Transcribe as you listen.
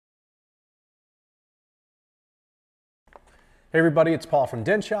Hey everybody, it's Paul from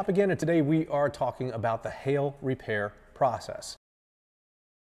Dent Shop again, and today we are talking about the hail repair process.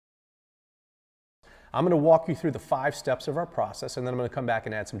 I'm going to walk you through the 5 steps of our process, and then I'm going to come back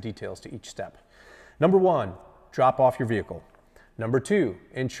and add some details to each step. Number 1, drop off your vehicle. Number 2,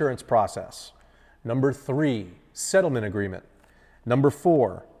 insurance process. Number 3, settlement agreement. Number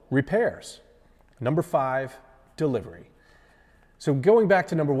 4, repairs. Number 5, delivery. So going back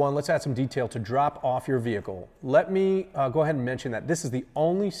to number 1, let's add some detail to drop off your vehicle. Let me go ahead and mention that this is the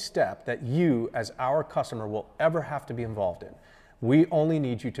only step that you as our customer will ever have to be involved in. We only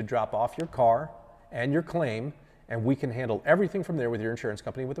need you to drop off your car and your claim, and we can handle everything from there with your insurance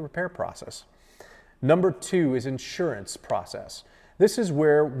company with the repair process. Number 2 is insurance process. This is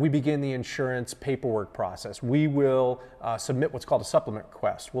where we begin the insurance paperwork process. We will submit what's called a supplement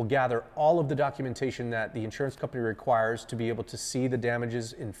request. We'll gather all of the documentation that the insurance company requires to be able to see the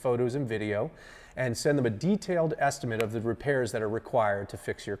damages in photos and video, and send them a detailed estimate of the repairs that are required to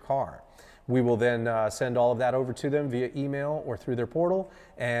fix your car. We will then send all of that over to them via email or through their portal,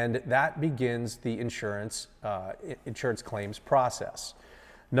 and that begins the insurance claims process.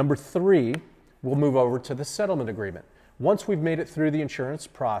 Number 3, we'll move over to the settlement agreement. Once we've made it through the insurance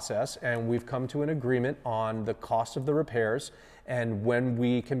process and we've come to an agreement on the cost of the repairs and when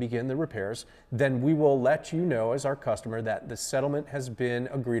we can begin the repairs, then we will let you know as our customer that the settlement has been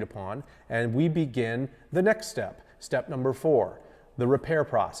agreed upon, and we begin the next step, step number 4, the repair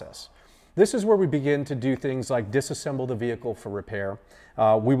process. This is where we begin to do things like disassemble the vehicle for repair.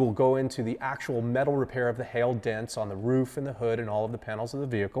 We will go into the actual metal repair of the hail dents on the roof and the hood and all of the panels of the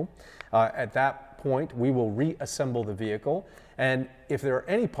vehicle. At that point, we will reassemble the vehicle, and if there are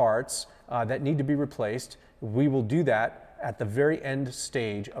any parts that need to be replaced, we will do that at the very end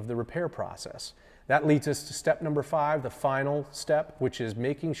stage of the repair process. That leads us to step number 5, the final step, which is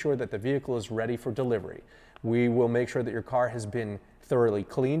making sure that the vehicle is ready for delivery. We will make sure that your car has been thoroughly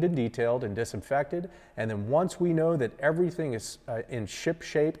cleaned and detailed and disinfected, and then once we know that everything is in ship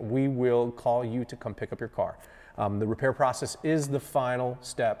shape, we will call you to come pick up your car. The repair process is the final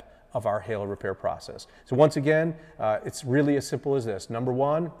step of our hail repair process. So once again, it's really as simple as this. Number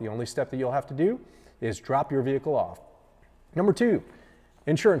 1, the only step that you'll have to do is drop your vehicle off. Number 2,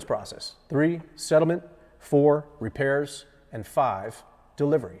 insurance process. 3, settlement. 4, repairs. And 5,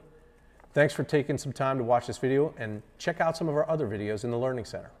 delivery. Thanks for taking some time to watch this video, and check out some of our other videos in the Learning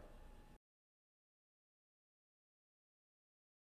Center.